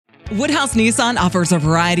Woodhouse Nissan offers a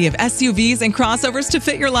variety of SUVs and crossovers to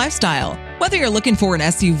fit your lifestyle. Whether you're looking for an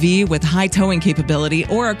SUV with high towing capability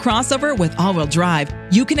or a crossover with all-wheel drive,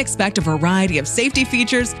 you can expect a variety of safety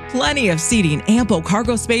features, plenty of seating, ample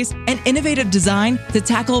cargo space, and innovative design to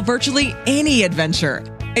tackle virtually any adventure.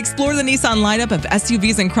 Explore the Nissan lineup of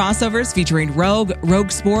SUVs and crossovers featuring Rogue,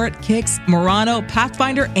 Rogue Sport, Kicks, Murano,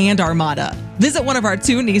 Pathfinder, and Armada. Visit one of our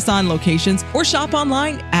 2 Nissan locations or shop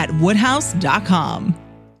online at woodhouse.com.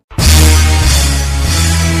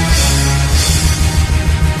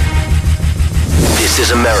 This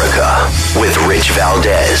is America with Rich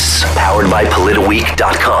Valdez, powered by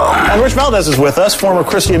PolitiWeek.com. And Rich Valdez is with us, former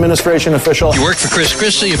Christie administration official. You worked for Chris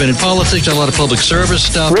Christie, you've been in politics, done a lot of public service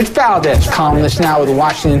stuff. Rich Valdez, columnist now with the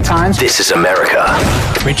Washington Times. This is America.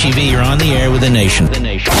 Richie V, you're on the air with the nation.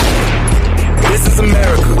 This is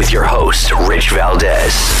America with your host, Rich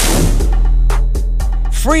Valdez.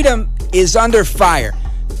 Freedom is under fire.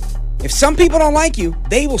 If some people don't like you,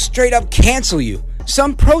 they will straight up cancel you.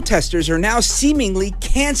 Some protesters are now seemingly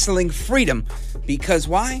canceling freedom. Because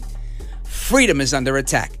why? Freedom is under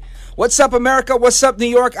attack. What's up, America? What's up, New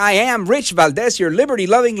York? I am Rich Valdez, your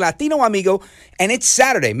liberty-loving Latino amigo, and it's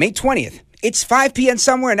Saturday, May 20th. It's 5 p.m.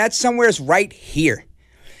 somewhere, and that somewhere is right here.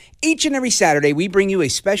 Each and every Saturday, we bring you a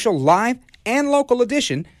special live and local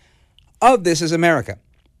edition of This is America.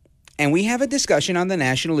 And we have a discussion on the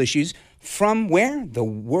national issues from where? The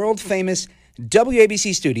world-famous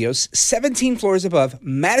WABC Studios, 17 floors above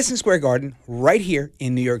Madison Square Garden, right here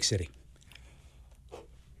in New York City.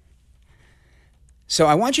 So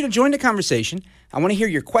I want you to join the conversation. I want to hear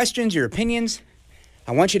your questions, your opinions.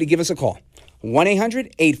 I want you to give us a call.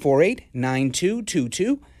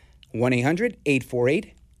 1-800-848-9222.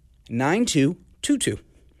 1-800-848-9222.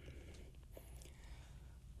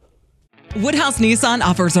 Woodhouse Nissan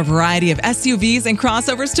offers a variety of SUVs and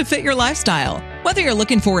crossovers to fit your lifestyle. Whether you're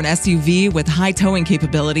looking for an SUV with high towing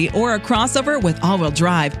capability or a crossover with all-wheel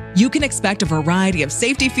drive, you can expect a variety of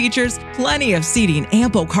safety features, plenty of seating,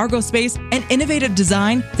 ample cargo space, and innovative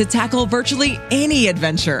design to tackle virtually any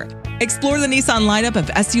adventure. Explore the Nissan lineup of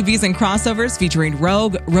SUVs and crossovers featuring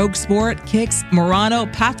Rogue, Rogue Sport, Kicks, Murano,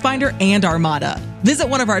 Pathfinder, and Armada. Visit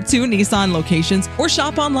one of our 2 Nissan locations or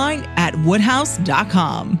shop online at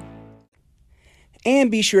woodhouse.com.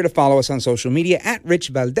 And be sure to follow us on social media at Rich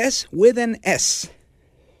Valdez with an S.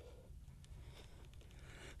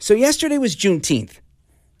 So yesterday was Juneteenth.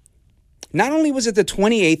 Not only was it the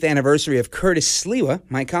 28th anniversary of Curtis Sliwa,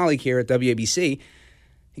 my colleague here at WABC,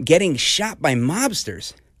 getting shot by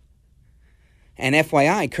mobsters. And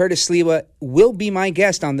FYI, Curtis Sliwa will be my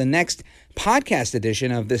guest on the next podcast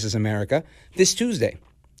edition of This is America this Tuesday.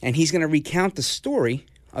 And he's going to recount the story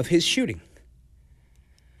of his shooting.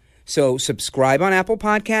 So subscribe on Apple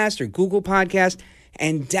Podcast or Google Podcast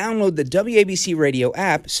and download the WABC Radio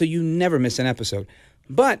app so you never miss an episode.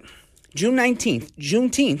 But June 19th,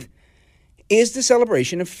 Juneteenth, is the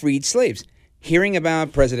celebration of freed slaves, hearing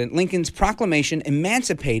about President Lincoln's proclamation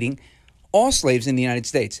emancipating all slaves in the United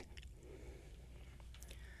States.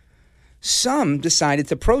 Some decided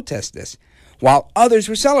to protest this. While others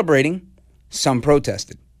were celebrating, some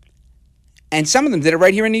protested. And some of them did it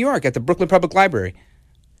right here in New York at the Brooklyn Public Library.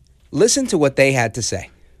 Listen to what they had to say.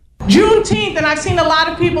 Juneteenth, and I've seen a lot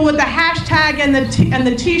of people with the hashtag and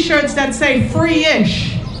the T-shirts that say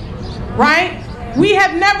free-ish, right? We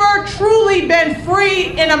have never truly been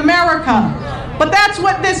free in America, but that's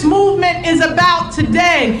what this movement is about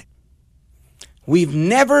today. We've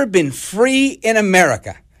never been free in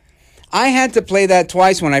America. I had to play that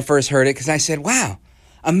twice when I first heard it because I said, wow,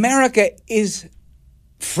 America is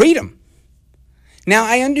freedom. Now,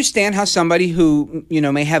 I understand how somebody who,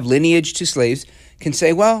 may have lineage to slaves can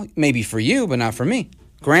say, well, maybe for you, but not for me.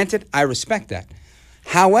 Granted, I respect that.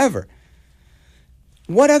 However,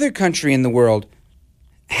 what other country in the world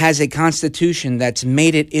has a constitution that's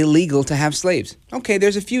made it illegal to have slaves? Okay,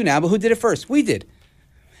 there's a few now, but who did it first? We did.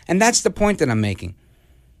 And that's the point that I'm making.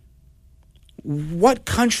 What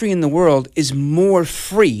country in the world is more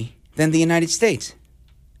free than the United States?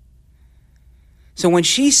 So when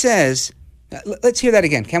she says... Let's hear that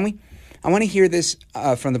again, can we? I want to hear this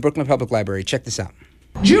from the Brooklyn Public Library. Check this out.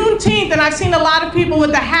 Juneteenth, and I've seen a lot of people with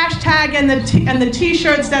the hashtag and the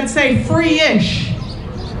T-shirts that say free-ish,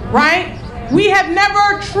 right? We have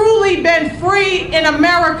never truly been free in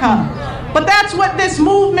America, but that's what this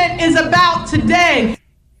movement is about today.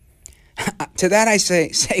 To that I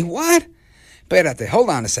say what? Espérate, hold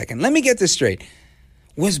on a second. Let me get this straight.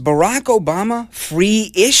 Was Barack Obama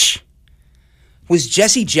free-ish? Was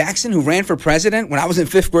Jesse Jackson, who ran for president when I was in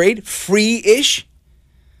 5th grade, free-ish?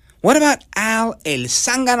 What about Al El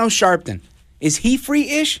Sangano Sharpton? Is he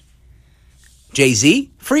free-ish?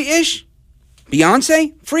 Jay-Z, free-ish.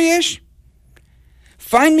 Beyonce, free-ish.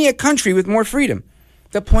 Find me a country with more freedom.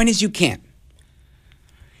 The point is you can't.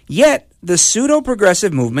 Yet, the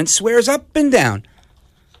pseudo-progressive movement swears up and down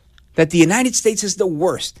that the United States is the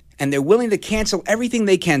worst, and they're willing to cancel everything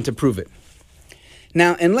they can to prove it.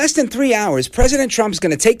 Now, in less than 3 hours, President Trump's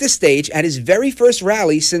going to take the stage at his very first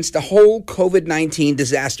rally since the whole COVID-19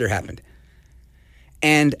 disaster happened.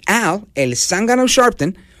 And Al, El Zángano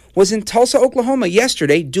Sharpton, was in Tulsa, Oklahoma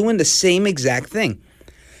yesterday doing the same exact thing.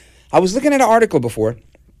 I was looking at an article before,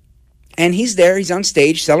 and he's there. He's on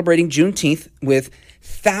stage celebrating Juneteenth with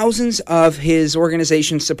thousands of his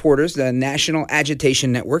organization's supporters, the National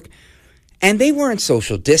Agitation Network, and they weren't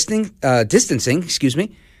social distancing.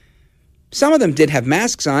 Some of them did have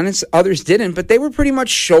masks on, and others didn't, but they were pretty much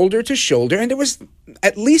shoulder to shoulder, and there was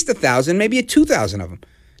at least 1,000, maybe 2,000 of them.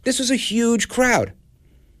 This was a huge crowd.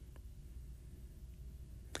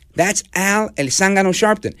 That's Al El Zángano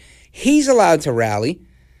Sharpton. He's allowed to rally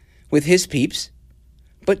with his peeps,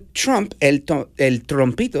 but Trump, El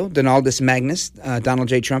Trompito, Donaldus Magnus, Donald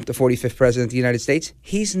J. Trump, the 45th president of the United States,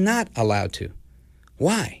 he's not allowed to.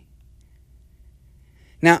 Why?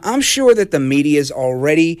 Now, I'm sure that the media is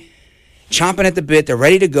already chomping at the bit. They're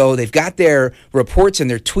ready to go. They've got their reports and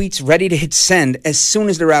their tweets ready to hit send as soon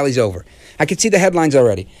as the rally's over. I could see the headlines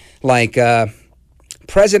already, like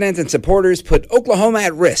President and supporters put Oklahoma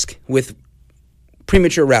at risk with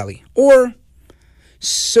premature rally, or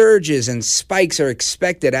surges and spikes are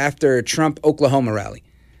expected after Trump Oklahoma rally.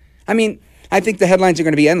 I mean, I think the headlines are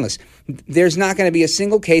going to be endless. There's not going to be a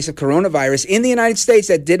single case of coronavirus in the United States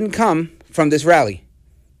that didn't come from this rally.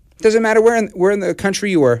 Doesn't matter where in the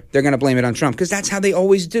country you are, they're going to blame it on Trump, because that's how they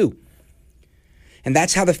always do. And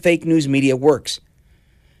that's how the fake news media works.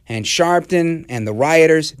 And Sharpton and the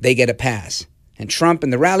rioters, they get a pass. And Trump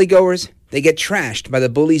and the rally-goers, they get trashed by the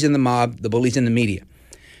bullies in the mob, the bullies in the media.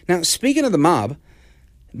 Now, speaking of the mob,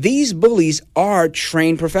 these bullies are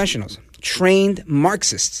trained professionals, trained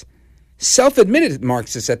Marxists, self-admitted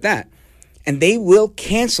Marxists at that. And they will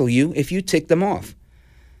cancel you if you tick them off.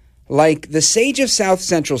 Like the sage of South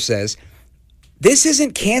Central says, this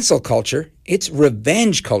isn't cancel culture, it's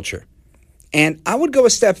revenge culture. And I would go a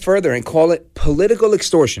step further and call it political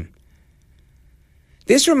extortion.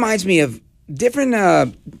 This reminds me of different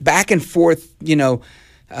back and forth, you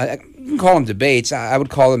can call them debates. I would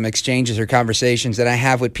call them exchanges or conversations that I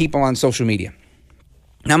have with people on social media.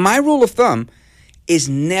 Now, my rule of thumb is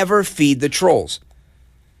never feed the trolls.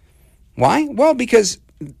 Why? Well, because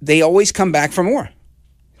they always come back for more.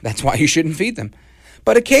 That's why you shouldn't feed them.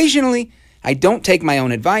 But occasionally, I don't take my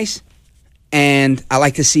own advice, and I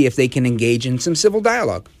like to see if they can engage in some civil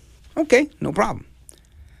dialogue. Okay, no problem.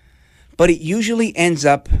 But it usually ends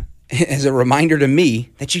up as a reminder to me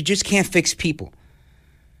that you just can't fix people.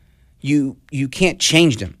 You can't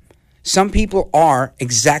change them. Some people are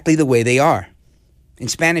exactly the way they are. In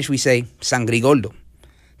Spanish, we say sangrigoldo.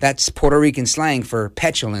 That's Puerto Rican slang for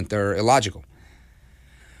petulant or illogical.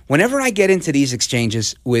 Whenever I get into these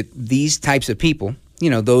exchanges with these types of people,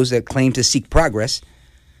 those that claim to seek progress,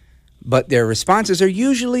 but their responses are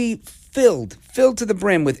usually filled to the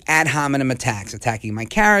brim with ad hominem attacks, attacking my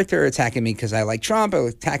character, attacking me because I like Trump, or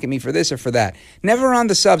attacking me for this or for that. Never on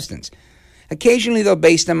the substance. Occasionally they'll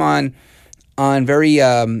base them on very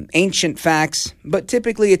ancient facts, but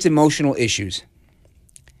typically it's emotional issues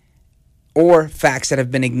or facts that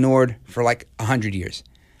have been ignored for like 100 years.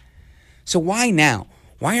 So why now?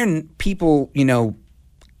 Why are people,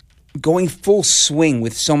 going full swing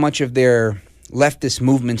with so much of their leftist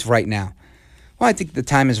movements right now? Well, I think the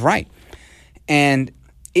time is right. And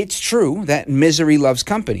it's true that misery loves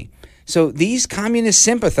company. So these communist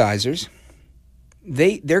sympathizers,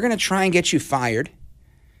 they're going to try and get you fired,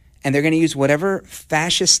 and they're going to use whatever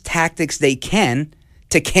fascist tactics they can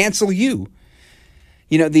to cancel you.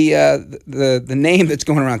 The name that's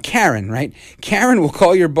going around, Karen, right? Karen will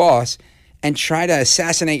call your boss and try to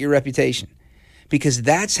assassinate your reputation, because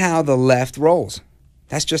that's how the left rolls.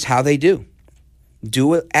 That's just how they do.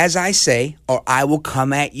 Do it as I say, or I will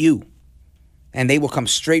come at you. And they will come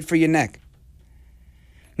straight for your neck.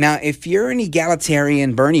 Now, if you're an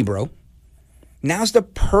egalitarian Bernie bro, now's the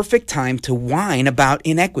perfect time to whine about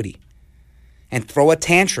inequity and throw a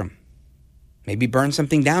tantrum. Maybe burn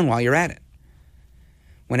something down while you're at it.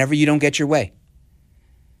 Whenever you don't get your way.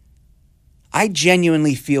 I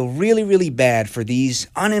genuinely feel really, really bad for these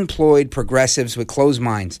unemployed progressives with closed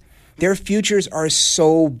minds. Their futures are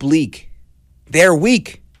so bleak. They're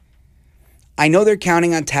weak. I know they're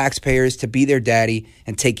counting on taxpayers to be their daddy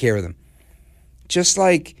and take care of them. Just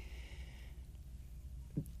like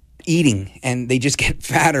eating, and they just get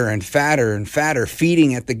fatter and fatter and fatter,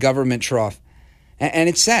 feeding at the government trough. And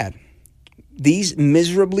it's sad. These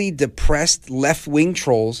miserably depressed left-wing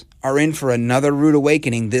trolls are in for another rude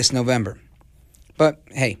awakening this November. But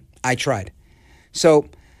hey, I tried. So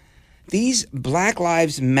these Black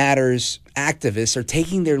Lives Matters activists are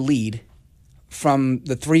taking their lead from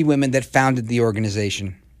the three women that founded the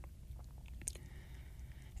organization.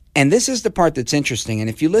 And this is the part that's interesting. And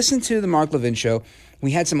if you listen to the Mark Levin Show,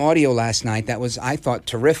 we had some audio last night that was, I thought,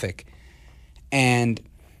 terrific. And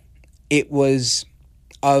it was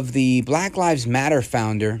of the Black Lives Matter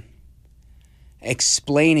founder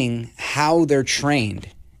explaining how they're trained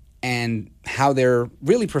and how they're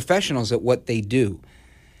really professionals at what they do.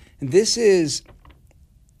 This is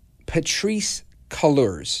Patrisse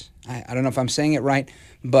Cullors. I don't know if I'm saying it right,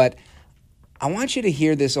 but I want you to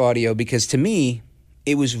hear this audio because to me,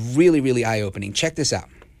 it was really, really eye-opening. Check this out.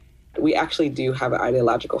 We actually do have an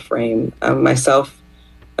ideological frame. Myself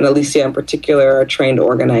and Alicia in particular are trained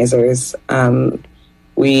organizers.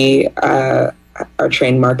 We are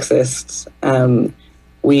trained Marxists.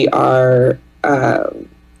 We are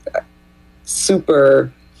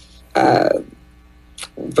super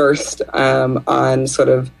versed on sort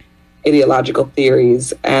of ideological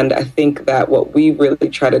theories. And I think that what we really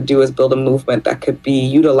try to do is build a movement that could be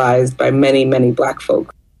utilized by many, many Black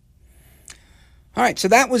folk. All right, so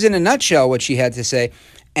that was in a nutshell what she had to say.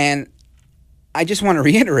 And I just want to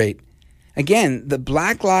reiterate, again, the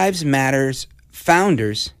Black Lives Matters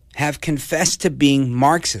founders have confessed to being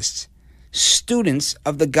Marxists, students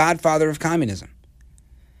of the godfather of communism.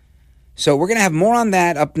 So we're going to have more on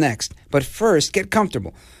that up next. But first, get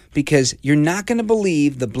comfortable, because you're not going to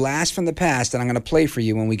believe the blast from the past that I'm going to play for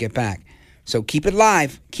you when we get back. So keep it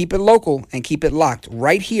live, keep it local, and keep it locked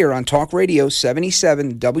right here on Talk Radio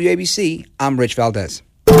 77 WABC. I'm Rich Valdez.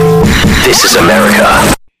 This is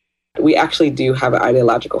America. We actually do have an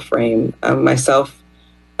ideological frame. Myself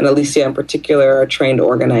and Alicia in particular are trained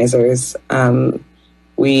organizers.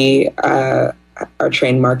 We are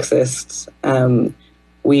trained Marxists.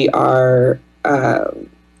 We are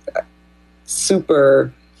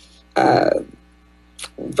super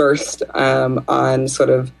versed on sort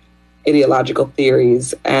of ideological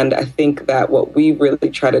theories. And I think that what we really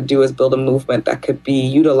try to do is build a movement that could be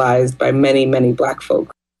utilized by many, many Black folk.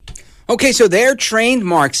 Okay, so they're trained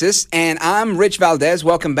Marxists, and I'm Rich Valdez.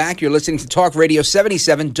 Welcome back. You're listening to Talk Radio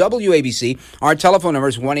 77 WABC. Our telephone number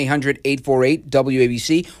is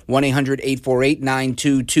 1-800-848-WABC,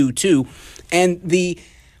 1-800-848-9222. And the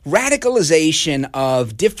radicalization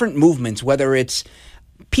of different movements, whether it's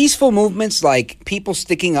peaceful movements like people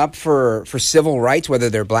sticking up for civil rights, whether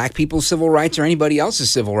they're Black people's civil rights or anybody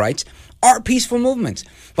else's civil rights, are peaceful movements.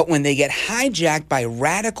 But when they get hijacked by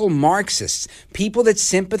radical Marxists, people that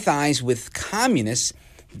sympathize with communists,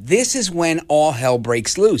 this is when all hell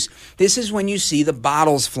breaks loose. This is when you see the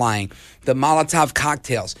bottles flying, the Molotov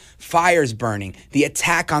cocktails, fires burning, the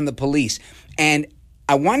attack on the police. And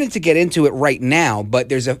I wanted to get into it right now, but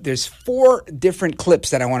there's 4 different clips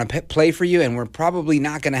that I want to play for you, and we're probably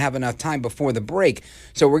not going to have enough time before the break.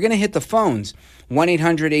 So we're going to hit the phones,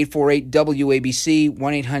 1-800-848-WABC,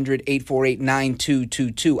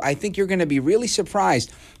 1-800-848-9222. I think you're going to be really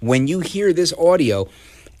surprised when you hear this audio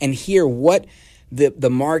and hear what the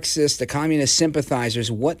Marxists, the communist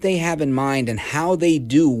sympathizers, what they have in mind and how they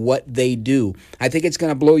do what they do. I think it's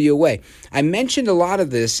going to blow you away. I mentioned a lot of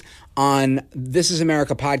this on This Is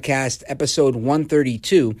America podcast, episode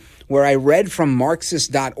 132, where I read from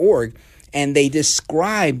Marxist.org, and they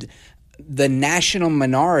described the national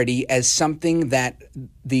minority as something that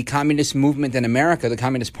the communist movement in America, the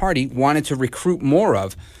Communist Party, wanted to recruit more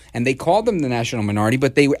of. And they called them the national minority,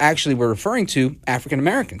 but they actually were referring to African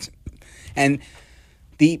Americans. And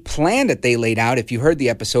the plan that they laid out, if you heard the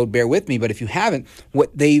episode, bear with me, but if you haven't,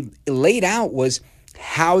 what they laid out was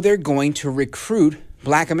how they're going to recruit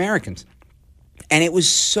Black Americans. And it was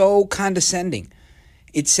so condescending.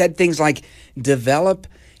 It said things like, develop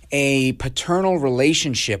a paternal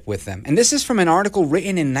relationship with them. And this is from an article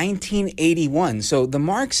written in 1981. So the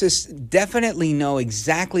Marxists definitely know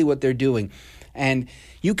exactly what they're doing. And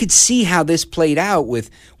you could see how this played out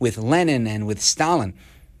with Lenin and with Stalin.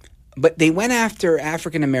 But they went after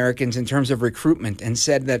African Americans in terms of recruitment and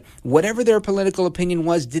said that whatever their political opinion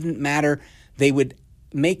was didn't matter. They would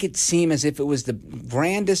make it seem as if it was the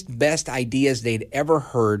grandest, best ideas they'd ever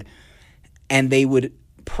heard, and they would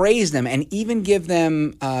praise them and even give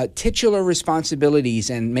them titular responsibilities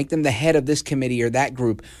and make them the head of this committee or that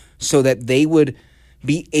group so that they would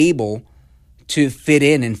be able to fit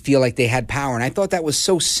in and feel like they had power. And I thought that was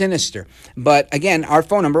so sinister. But again, our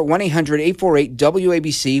phone number,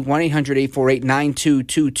 1-800-848-WABC,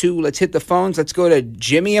 1-800-848-9222. Let's hit the phones. Let's go to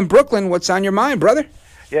Jimmy in Brooklyn. What's on your mind, brother?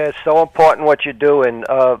 Yeah, it's so important what you're doing.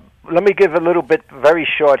 Let me give a little bit, very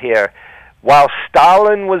short here. While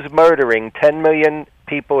Stalin was murdering 10 million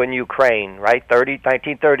people in Ukraine, right,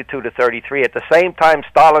 1932 to 33, at the same time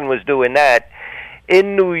Stalin was doing that,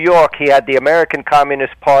 in New York, he had the American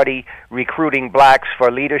Communist Party recruiting blacks for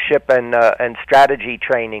leadership and strategy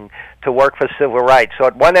training to work for civil rights. So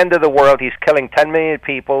at one end of the world, he's killing 10 million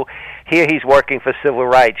people. Here he's working for civil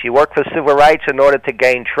rights. You work for civil rights in order to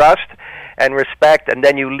gain trust and respect, and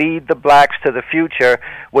then you lead the blacks to the future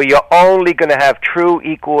where you're only going to have true,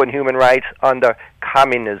 equal, and human rights under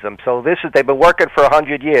communism. So they've been working for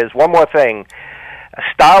 100 years. One more thing.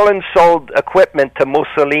 Stalin sold equipment to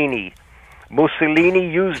Mussolini. Mussolini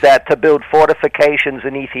used that to build fortifications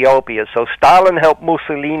in Ethiopia. So Stalin helped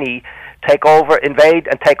Mussolini invade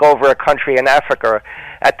and take over a country in Africa.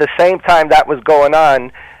 At the same time that was going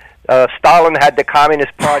on, Stalin had the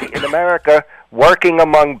Communist Party in America working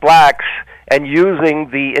among blacks and using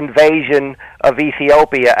the invasion of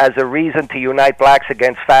Ethiopia as a reason to unite blacks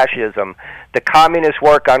against fascism. The communists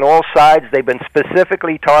work on all sides. They've been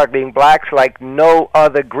specifically targeting blacks like no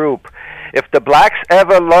other group. If the blacks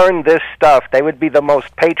ever learned this stuff, they would be the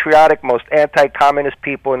most patriotic, most anti-communist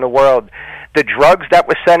people in the world. The drugs that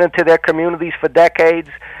were sent into their communities for decades,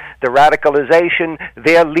 the radicalization,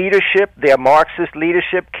 their leadership, their Marxist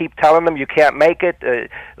leadership, keep telling them you can't make it,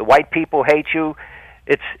 the white people hate you.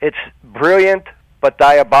 It's brilliant but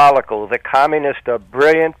diabolical. The communists are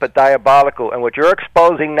brilliant but diabolical. And what you're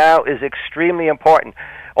exposing now is extremely important.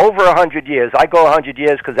 Over 100 years, I go 100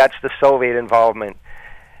 years because that's the Soviet involvement.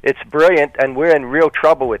 It's brilliant, and we're in real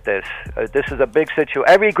trouble with this. This is a big situation.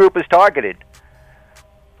 Every group is targeted.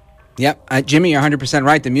 Yep. Jimmy, you're 100%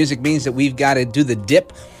 right. The music means that we've got to do the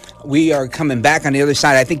dip. We are coming back on the other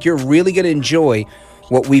side. I think you're really going to enjoy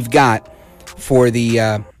what we've got for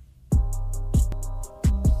the...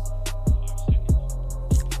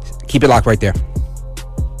 Keep it locked right there.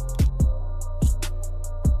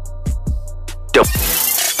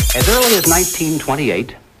 As early as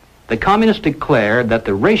 1928, the communists declared that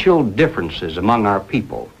the racial differences among our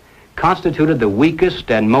people constituted the weakest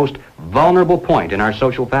and most vulnerable point in our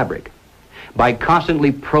social fabric. By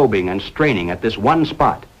constantly probing and straining at this one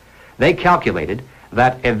spot, they calculated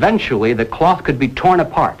that eventually the cloth could be torn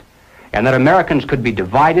apart and that Americans could be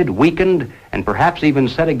divided, weakened, and perhaps even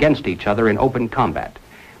set against each other in open combat.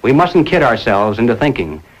 We mustn't kid ourselves into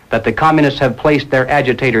thinking that the communists have placed their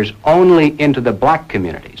agitators only into the black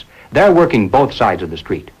communities. They're working both sides of the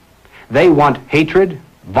street. They want hatred,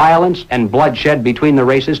 violence, and bloodshed between the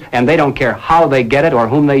races, and they don't care how they get it or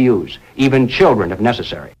whom they use, even children if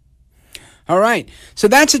necessary. All right. So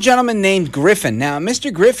that's a gentleman named Griffin. Now,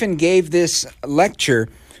 Mr. Griffin gave this lecture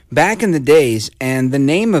back in the days, and the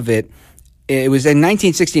name of it was in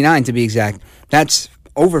 1969 to be exact. That's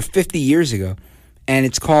over 50 years ago. And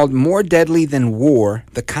it's called More Deadly Than War,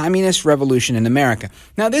 The Communist Revolution in America.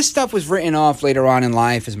 Now, this stuff was written off later on in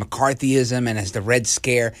life as McCarthyism and as the Red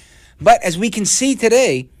Scare. But as we can see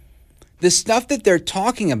today, the stuff that they're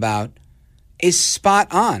talking about is spot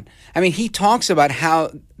on. I mean, he talks about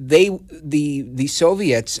how the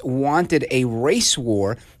Soviets wanted a race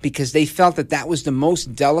war because they felt that was the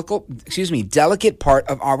most delicate part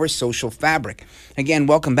of our social fabric. Again,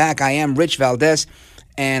 welcome back. I am Rich Valdez.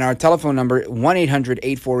 And our telephone number,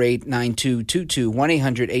 1-800-848-9222,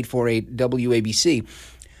 1-800-848-WABC.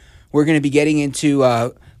 We're going to be getting into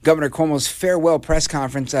Governor Cuomo's farewell press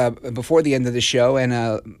conference before the end of the show and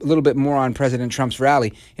a little bit more on President Trump's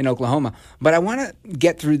rally in Oklahoma. But I want to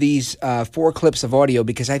get through these 4 clips of audio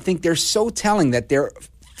because I think they're so telling that they're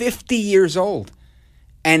 50 years old.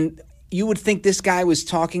 And you would think this guy was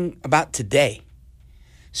talking about today.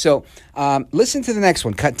 So listen to the next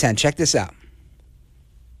one, cut 10. Check this out.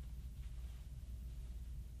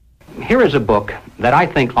 Here is a book that I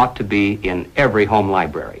think ought to be in every home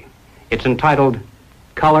library. It's entitled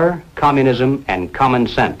Color, Communism, and Common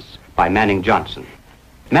Sense by Manning Johnson.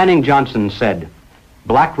 Manning Johnson said,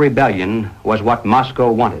 "Black rebellion was what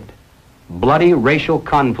Moscow wanted. Bloody racial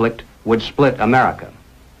conflict would split America.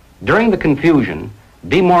 During the confusion,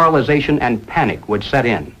 demoralization and panic would set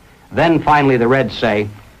in. Then finally the Reds say,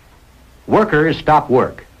 workers stop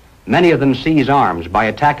work. Many of them seize arms by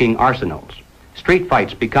attacking arsenals. Street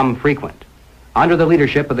fights become frequent. Under the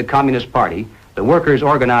leadership of the Communist Party, the workers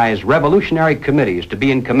organize revolutionary committees to be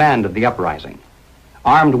in command of the uprising.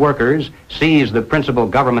 Armed workers seize the principal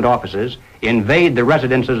government offices, invade the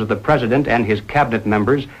residences of the president and his cabinet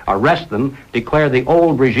members, arrest them, declare the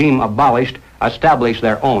old regime abolished, establish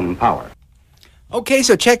their own power." Okay,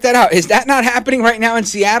 so check that out. Is that not happening right now in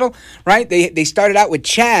Seattle? Right? They started out with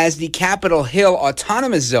Chaz, the Capitol Hill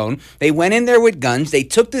Autonomous Zone. They went in there with guns. They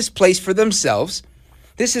took this place for themselves.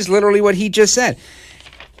 This is literally what he just said.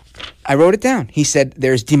 I wrote it down. He said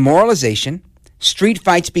there's demoralization, street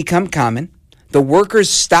fights become common, the workers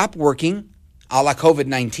stop working, a la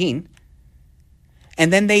COVID-19,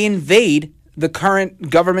 and then they invade the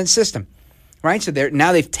current government system, right? So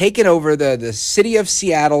now they've taken over the city of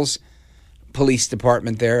Seattle's police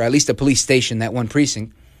department there, at least a police station, that one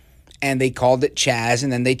precinct, and they called it Chaz,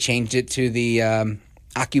 and then they changed it to the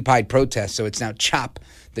Occupied Protest, so it's now CHOP,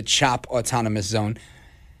 the CHOP Autonomous Zone.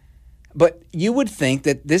 But you would think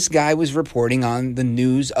that this guy was reporting on the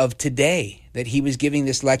news of today, that he was giving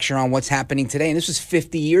this lecture on what's happening today. And this was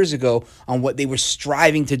 50 years ago on what they were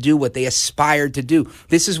striving to do, what they aspired to do.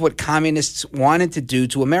 This is what communists wanted to do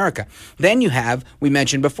to America. Then you have, we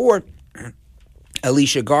mentioned before,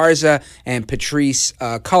 Alicia Garza and Patrisse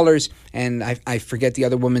Cullors, and I forget the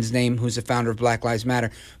other woman's name who's the founder of Black Lives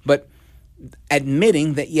Matter, but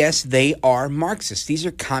admitting that, yes, they are Marxists. These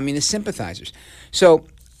are communist sympathizers. So,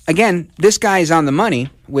 again, this guy is on the money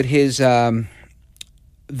with his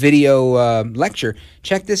video lecture.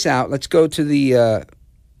 Check this out. Let's go to the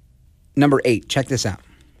number 8. Check this out.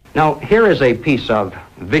 Now, here is a piece of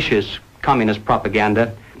vicious communist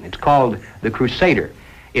propaganda. It's called The Crusader.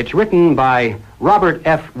 It's written by Robert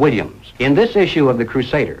F. Williams. In this issue of The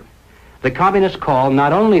Crusader, the communists call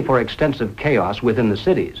not only for extensive chaos within the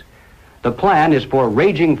cities, the plan is for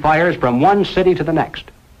raging fires from one city to the next.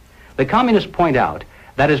 The communists point out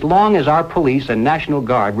that as long as our police and National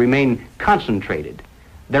Guard remain concentrated,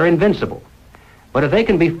 they're invincible. But if they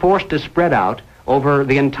can be forced to spread out over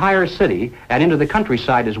the entire city and into the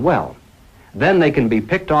countryside as well, then they can be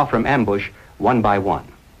picked off from ambush one by one.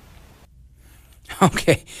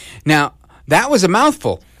 Okay, now that was a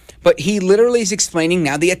mouthful, but he literally is explaining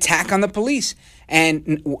now the attack on the police.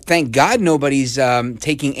 And thank God nobody's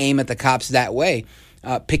taking aim at the cops that way,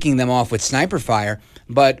 picking them off with sniper fire.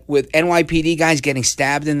 But with NYPD guys getting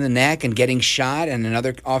stabbed in the neck and getting shot, and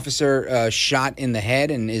another officer shot in the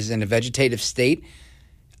head and is in a vegetative state,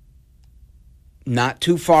 not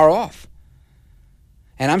too far off.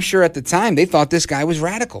 And I'm sure at the time they thought this guy was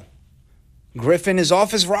radical. Griffin is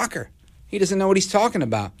off his rocker. He doesn't know what he's talking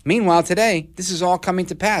about. Meanwhile, today, this is all coming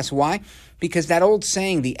to pass. Why? Because that old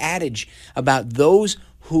saying, the adage about those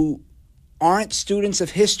who aren't students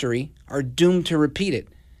of history are doomed to repeat it.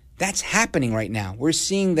 That's happening right now. We're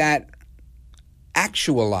seeing that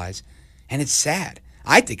actualize, and it's sad.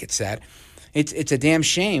 I think it's sad. It's a damn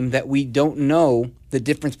shame that we don't know the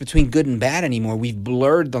difference between good and bad anymore. We've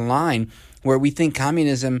blurred the line where we think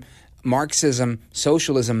communism, Marxism,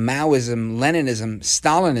 socialism, Maoism, Leninism,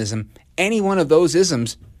 Stalinism, any one of those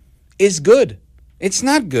isms is good. It's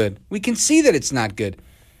not good. We can see that it's not good.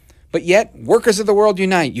 But yet, workers of the world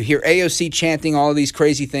unite. You hear AOC chanting all of these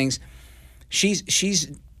crazy things.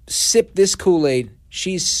 She's sipped this Kool-Aid.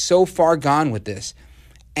 She's so far gone with this.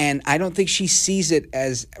 And I don't think she sees it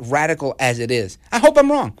as radical as it is. I hope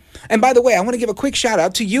I'm wrong. And by the way, I want to give a quick shout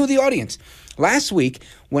out to you, the audience. Last week,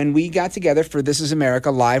 when we got together for This Is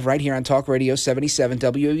America live right here on Talk Radio 77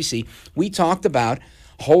 WABC, we talked about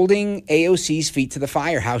holding AOC's feet to the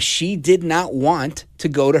fire, how she did not want to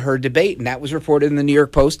go to her debate. And that was reported in the New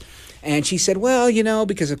York Post. And she said, well,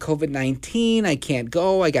 because of COVID-19, I can't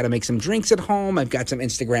go. I got to make some drinks at home. I've got some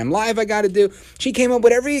Instagram Live I got to do. She came up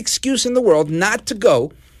with every excuse in the world not to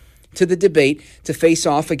go to the debate to face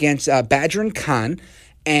off against Badrin Khan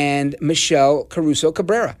and Michelle Caruso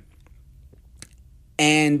Cabrera.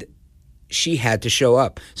 And she had to show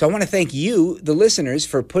up. So I want to thank you, the listeners,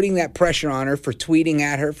 for putting that pressure on her, for tweeting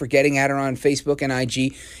at her, for getting at her on Facebook and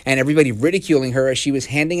IG, and everybody ridiculing her as she was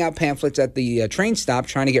handing out pamphlets at the train stop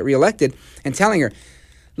trying to get reelected and telling her,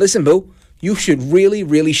 listen, boo, you should really,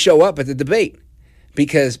 really show up at the debate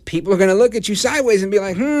because people are going to look at you sideways and be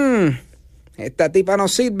like, esta tipa no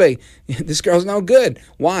sirve. This girl's no good.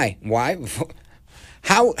 Why?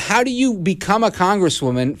 How do you become a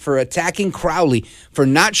congresswoman for attacking Crowley, for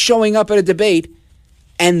not showing up at a debate,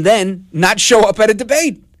 and then not show up at a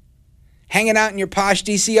debate? Hanging out in your posh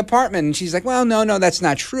D.C. apartment. And she's like, well, no, that's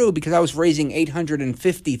not true because I was raising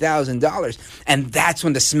 $850,000. And that's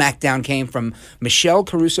when the smackdown came from Michelle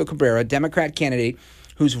Caruso Cabrera, Democrat candidate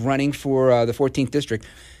who's running for the 14th District.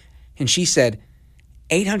 And she said,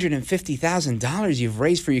 $850,000 you've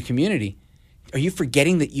raised for your community. Are you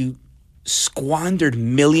forgetting that you squandered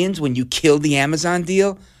millions when you killed the Amazon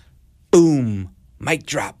deal? Boom. Mic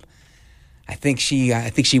drop. I think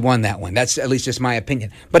she won that one. That's at least just my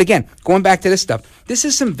opinion. But again, going back to this stuff, this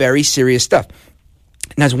is some very serious stuff.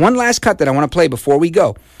 And there's one last cut that I want to play before we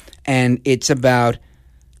go, and it's about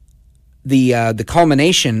the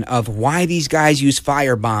culmination of why these guys use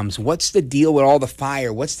fire bombs. What's the deal with all the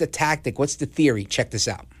fire? What's the tactic? What's the theory? Check this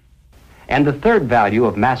out. And the third value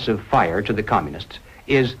of massive fire to the communists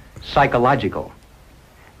is psychological.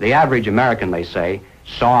 The average American, they say,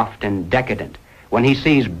 soft and decadent, when he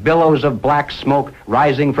sees billows of black smoke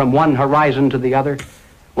rising from one horizon to the other,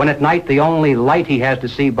 when at night the only light he has to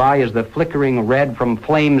see by is the flickering red from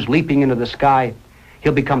flames leaping into the sky,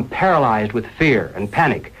 he'll become paralyzed with fear and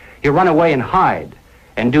panic. He'll run away and hide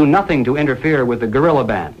and do nothing to interfere with the guerrilla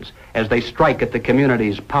bands as they strike at the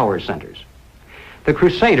community's power centers. The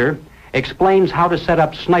Crusader explains how to set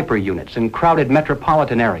up sniper units in crowded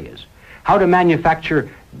metropolitan areas, how to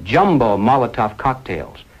manufacture jumbo Molotov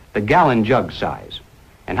cocktails, the gallon jug size,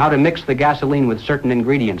 and how to mix the gasoline with certain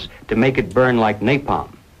ingredients to make it burn like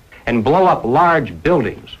napalm, and blow up large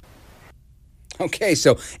buildings. Okay,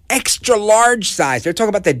 so extra large size. They're talking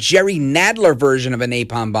about the Jerry Nadler version of a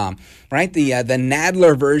napalm bomb, right? The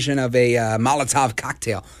Nadler version of a Molotov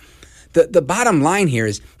cocktail. The bottom line here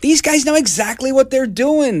is these guys know exactly what they're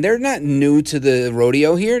doing. They're not new to the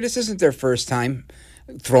rodeo here. This isn't their first time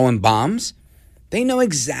throwing bombs. They know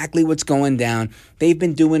exactly what's going down. They've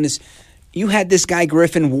been doing this. You had this guy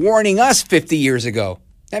Griffin warning us 50 years ago.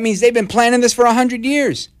 That means they've been planning this for 100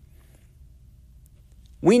 years.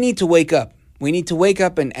 We need to wake up. We need to wake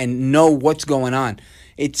up and know what's going on.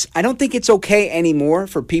 I don't think it's okay anymore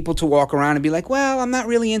for people to walk around and be like, well, I'm not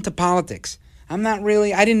really into politics. I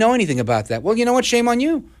didn't know anything about that. Well, you know what? Shame on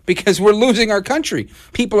you, because we're losing our country.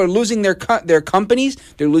 People are losing their companies.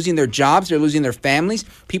 They're losing their jobs. They're losing their families.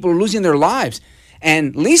 People are losing their lives.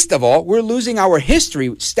 And least of all, we're losing our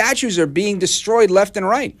history. Statues are being destroyed left and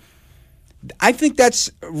right. I think that's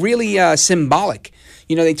really symbolic.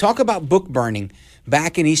 You know, they talk about book burning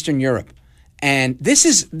back in Eastern Europe. And this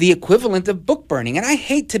is the equivalent of book burning. And I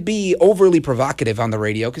hate to be overly provocative on the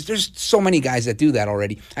radio because there's so many guys that do that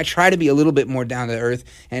already. I try to be a little bit more down to earth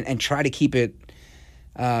and try to keep it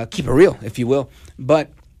real, if you will.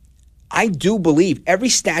 But I do believe every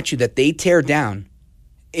statue that they tear down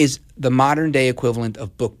is the modern day equivalent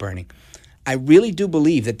of book burning. I really do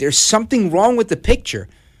believe that there's something wrong with the picture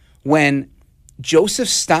when Joseph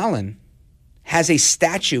Stalin has a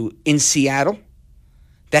statue in Seattle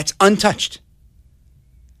that's untouched.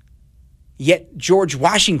 Yet George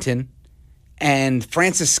Washington and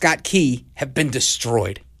Francis Scott Key have been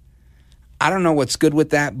destroyed. I don't know what's good with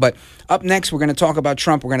that, but up next, we're going to talk about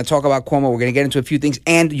Trump. We're going to talk about Cuomo. We're going to get into a few things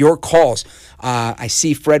and your calls. I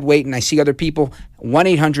see Fred waiting. I see other people.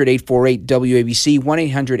 1-800-848-WABC,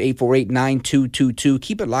 1-800-848-9222.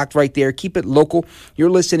 Keep it locked right there. Keep it local. You're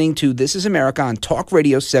listening to This is America on Talk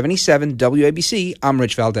Radio 77 WABC. I'm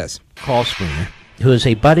Rich Valdez. Call screener, who is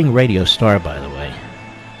a budding radio star, by the way.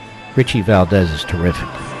 Richie Valdez is terrific.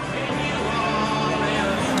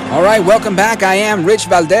 All right, welcome back. I am Rich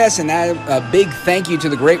Valdez, and a big thank you to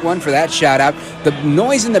the great one for that shout-out. The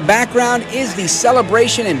noise in the background is the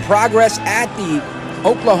celebration in progress at the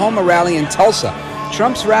Oklahoma rally in Tulsa.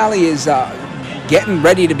 Trump's rally is getting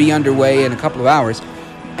ready to be underway in a couple of hours,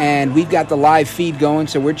 and we've got the live feed going,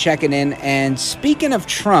 so we're checking in. And speaking of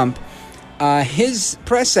Trump, his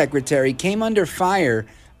press secretary came under fire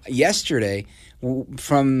yesterday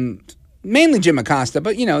from mainly Jim Acosta,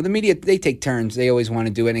 but, you know, the media, they take turns. They always want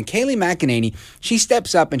to do it. And Kayleigh McEnany, she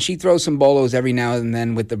steps up and she throws some bolos every now and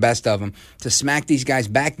then with the best of them to smack these guys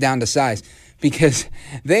back down to size. Because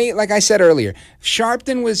they, like I said earlier,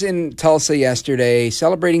 Sharpton was in Tulsa yesterday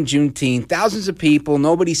celebrating Juneteenth. Thousands of people.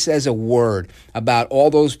 Nobody says a word about all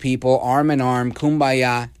those people, arm in arm,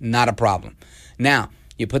 kumbaya, not a problem. Now,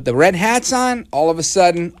 you put the red hats on, all of a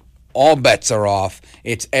sudden, all bets are off.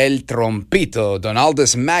 It's El Trompito,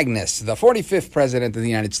 Donaldus Magnus, the 45th president of the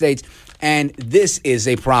United States, and this is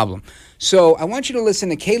a problem. So I want you to listen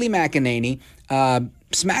to Kayleigh McEnany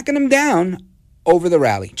smacking him down over the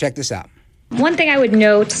rally. Check this out. One thing I would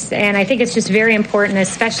note, and I think it's just very important,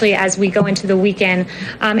 especially as we go into the weekend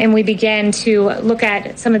and we begin to look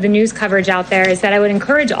at some of the news coverage out there, is that I would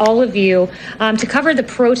encourage all of you to cover the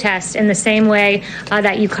protest in the same way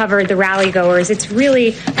that you covered the rally goers. It's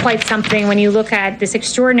really quite something when you look at this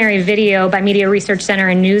extraordinary video by Media Research Center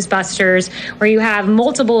and Newsbusters, where you have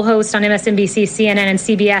multiple hosts on MSNBC, CNN, and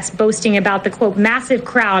CBS boasting about the, quote, massive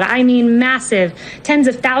crowd. I mean massive, tens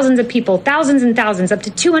of thousands of people, thousands and thousands, up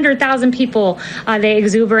to 200,000 people. They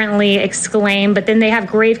exuberantly exclaim, but then they have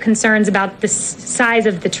grave concerns about the size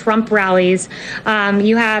of the Trump rallies.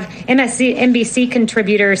 You have MSNBC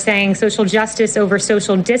contributors saying social justice over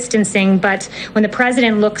social distancing, but when the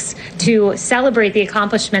president looks to celebrate the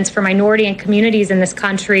accomplishments for minority and communities in this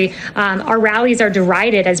country, our rallies are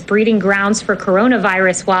derided as breeding grounds for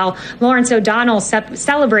coronavirus, while Lawrence O'Donnell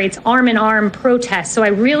celebrates arm-in-arm protests. So I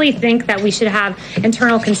really think that we should have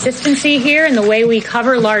internal consistency here in the way we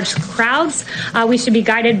cover large crowds. jobs. We should be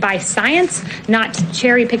guided by science, not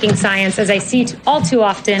cherry-picking science, as I see all too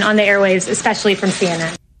often on the airwaves, especially from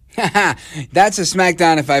CNN. That's a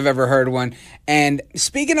smackdown if I've ever heard one. And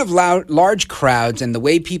speaking of large crowds and the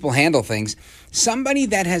way people handle things, somebody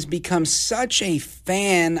that has become such a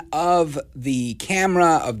fan of the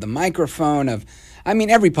camera, of the microphone,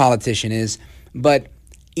 every politician is, but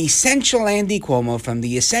Essential Andy Cuomo from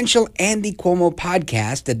the Essential Andy Cuomo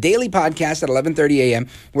podcast, the daily podcast at 11:30 a.m.,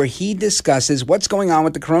 where he discusses what's going on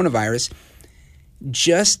with the coronavirus,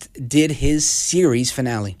 just did his series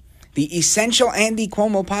finale. The Essential Andy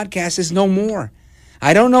Cuomo podcast is no more.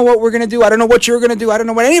 I don't know what we're going to do. I don't know what you're going to do. I don't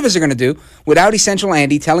know what any of us are going to do without Essential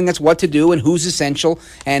Andy telling us what to do and who's essential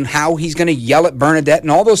and how he's going to yell at Bernadette and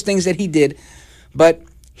all those things that he did. But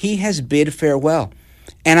he has bid farewell.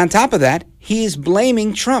 And on top of that, he is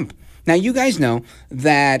blaming Trump. Now, you guys know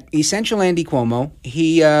that Essential Andy Cuomo,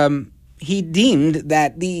 he deemed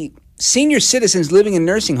that the senior citizens living in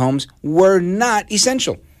nursing homes were not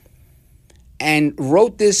essential, and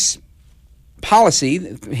wrote this policy,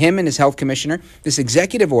 him and his health commissioner, this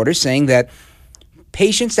executive order saying that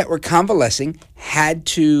patients that were convalescing had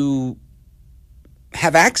to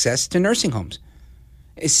have access to nursing homes,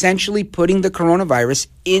 essentially putting the coronavirus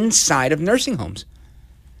inside of nursing homes.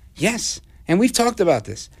 Yes, and we've talked about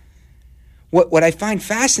this. What I find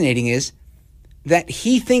fascinating is that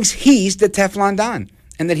he thinks he's the Teflon Don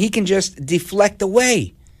and that he can just deflect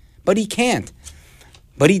away, but he can't.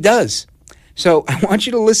 But he does. So I want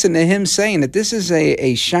you to listen to him saying that this is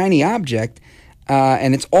a shiny object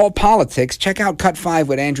and it's all politics. Check out Cut 5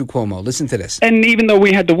 with Andrew Cuomo. Listen to this. And even though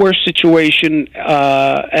we had the worst situation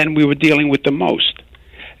and we were dealing with the most,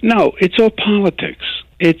 no, it's all politics.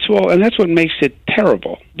 It's all, and that's what makes it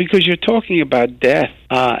terrible, because you're talking about death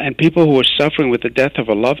and people who are suffering with the death of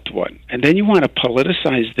a loved one. And then you want to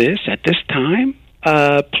politicize this at this time?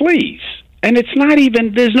 Please. And it's not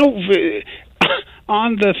even, there's no,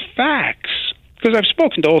 on the facts, because I've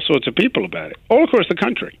spoken to all sorts of people about it, all across the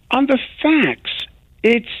country. On the facts,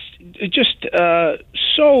 it's just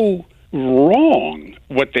so wrong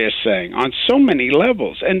what they're saying on so many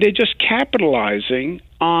levels. And they're just capitalizing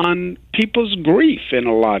on people's grief in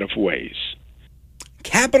a lot of ways.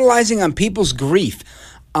 Capitalizing on people's grief.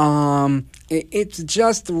 It's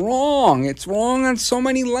just wrong. It's wrong on so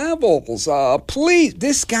many levels. Please,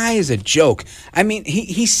 this guy is a joke. I mean,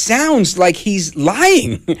 he sounds like he's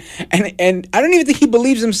lying. And I don't even think he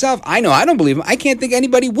believes himself. I know I don't believe him. I can't think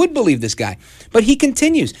anybody would believe this guy. But he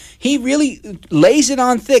continues. He really lays it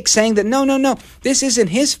on thick, saying that no, this isn't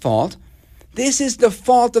his fault. This is the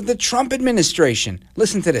fault of the Trump administration.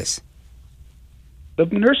 Listen to this. The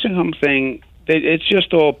nursing home thing, it's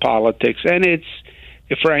just all politics. And it's,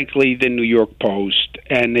 frankly, the New York Post,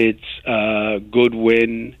 and it's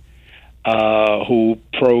Goodwin, who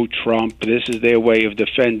pro-Trump. This is their way of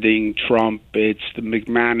defending Trump. It's the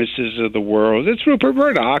McManuses of the world. It's Rupert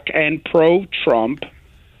Murdoch and pro-Trump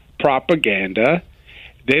propaganda.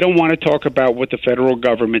 They don't want to talk about what the federal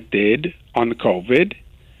government did on the COVID,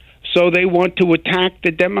 so they want to attack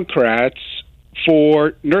the Democrats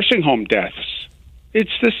for nursing home deaths.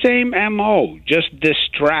 It's the same MO, just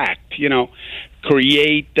distract,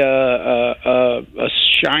 create a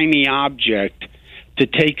shiny object to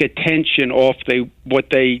take attention off what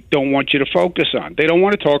they don't want you to focus on. They don't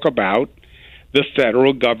want to talk about the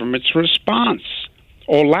federal government's response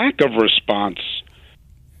or lack of response.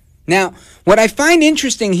 Now, what I find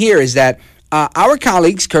interesting here is that our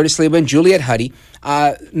colleagues, Curtis Sliwa and Juliette Huddy,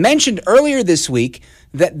 mentioned earlier this week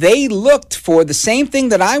that they looked for the same thing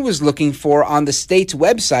that I was looking for on the state's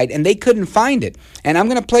website, and they couldn't find it. And I'm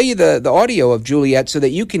going to play you the audio of Juliette so that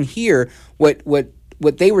you can hear what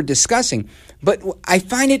they were discussing. But I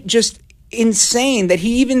find it just insane that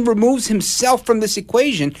he even removes himself from this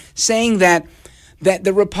equation, saying that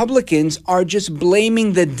the Republicans are just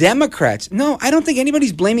blaming the Democrats. No, I don't think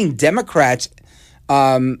anybody's blaming Democrats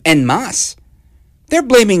en masse. They're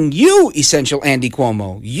blaming you, Essential Andy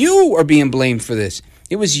Cuomo. You are being blamed for this.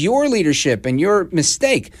 It was your leadership and your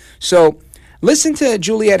mistake. So listen to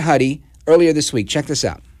Juliette Huddy earlier this week. Check this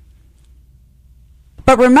out.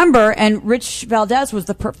 But remember, and Rich Valdez was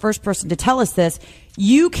the first person to tell us this,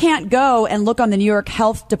 you can't go and look on the New York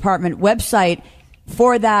Health Department website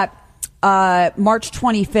for that March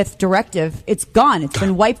 25th directive. It's gone. It's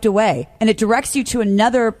been wiped away. And it directs you to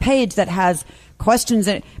another page that has questions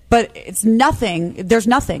in it. But it's nothing. There's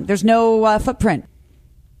nothing. There's no footprint.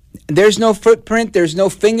 There's no footprint. There's no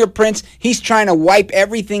fingerprints. He's trying to wipe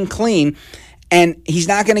everything clean, and he's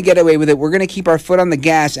not going to get away with it. We're going to keep our foot on the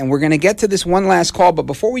gas, and we're going to get to this one last call. But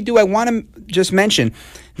before we do, I want to just mention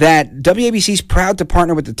that WABC is proud to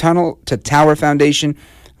partner with the Tunnel to Tower Foundation.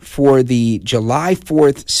 for the July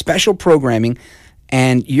 4th special programming.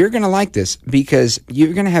 And you're going to like this because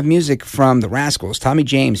you're going to have music from the Rascals, Tommy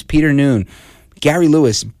James, Peter Noon, Gary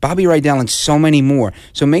Lewis, Bobby Rydell, and so many more.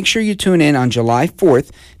 So make sure you tune in on July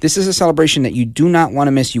 4th. This is a celebration that you do not want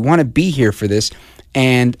to miss. You want to be here for this.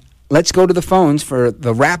 And let's go to the phones for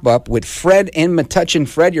the wrap-up with Fred in Metuchen.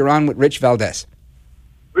 Fred, you're on with Rich Valdez.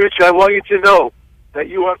 Rich, I want you to know that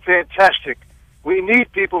you are fantastic. We need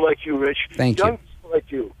people like you, Rich. Thank you. Young people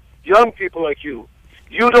like you. Young people like you.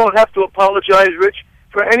 You don't have to apologize, Rich,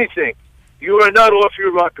 for anything. You are not off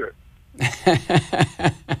your rocker.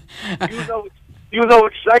 You know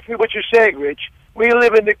exactly what you're saying, Rich. We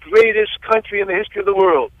live in the greatest country in the history of the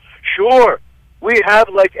world. Sure, we have,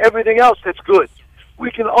 like everything else that's good.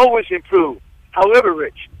 We can always improve. However,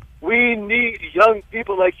 Rich, we need young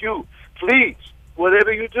people like you. Please,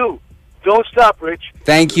 whatever you do, don't stop, Rich.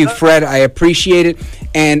 Thank you, Fred. I appreciate it.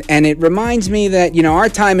 And it reminds me that, our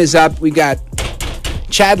time is up. We got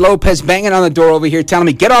Chad Lopez banging on the door over here telling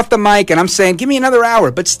me, get off the mic. And I'm saying, give me another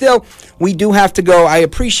hour. But still, we do have to go. I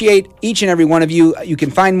appreciate each and every one of you. You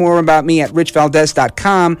can find more about me at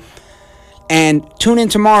richvaldez.com. And tune in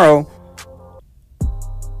tomorrow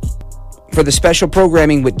for the special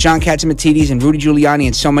programming with John Catsimatidis and Rudy Giuliani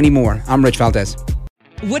and so many more. I'm Rich Valdez.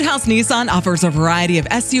 Woodhouse Nissan offers a variety of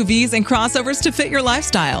SUVs and crossovers to fit your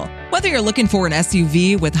lifestyle. Whether you're looking for an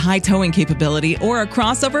SUV with high towing capability or a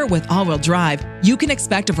crossover with all-wheel drive, you can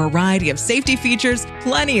expect a variety of safety features,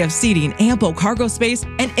 plenty of seating, ample cargo space,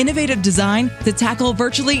 and innovative design to tackle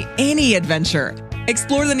virtually any adventure.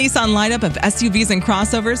 Explore the Nissan lineup of SUVs and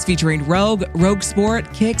crossovers featuring Rogue, Rogue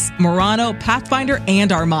Sport, Kicks, Murano, Pathfinder,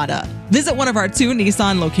 and Armada. Visit one of our 2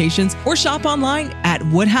 Nissan locations or shop online at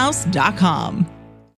woodhouse.com.